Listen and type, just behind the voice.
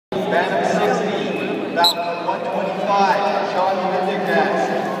Phantom 60, about 125, Sean Vindigrass,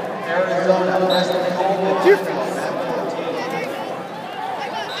 Arizona, Preston Coleman, Phantom 14.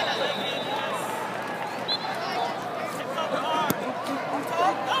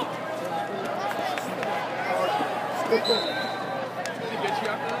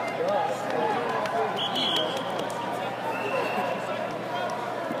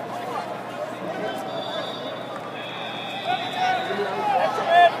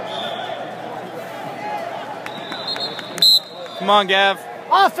 Come on, Gav.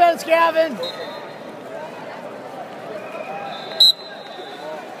 Offense, Gavin.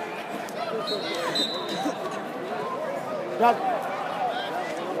 Go.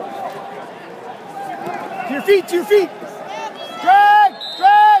 To your feet, to your feet. Drag,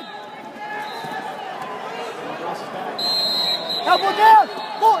 drag. Elbow down.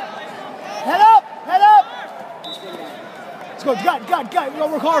 Forward. Head up, head up. Let's go. Gut. We gotta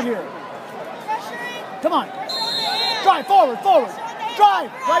work hard here. Come on. Drive forward. Drive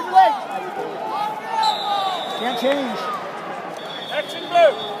your leg. Can't change. Action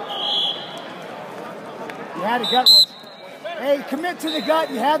blue. You had a gut wrench. Hey, commit to the gut.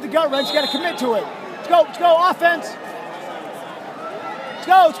 You have the gut wrench. You got to commit to it. Let's go. Offense.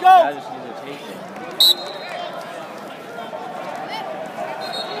 Let's go.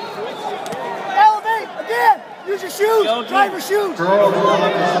 Elevate again. Use your shoes. Drive your shoes. Girls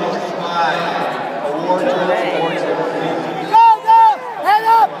 165. Award towards Go. Head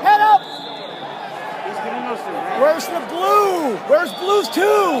up. Where's the blue? Where's blues 2?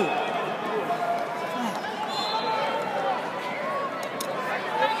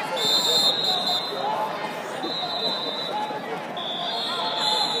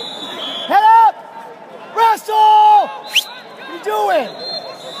 Head up! Wrestle! What are you doing?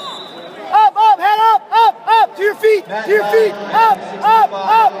 Up, head up! To your feet! Up!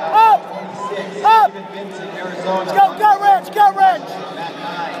 Let's go, gut wrench!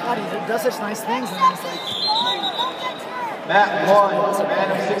 God, he does such nice things, and then it's like... Matt 1,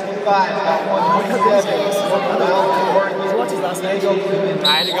 Phantom 65, about 127. What's his last name? I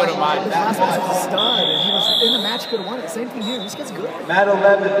had to go to mine. His last match was a stud, and he was in the match, could have won it. Same thing here. This guy's good. Matt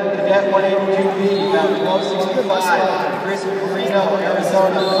 11, Cadet 182B, about 1265. Chris Marino,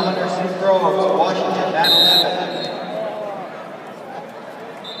 Arizona, Anderson Groves, Washington, Matt 11.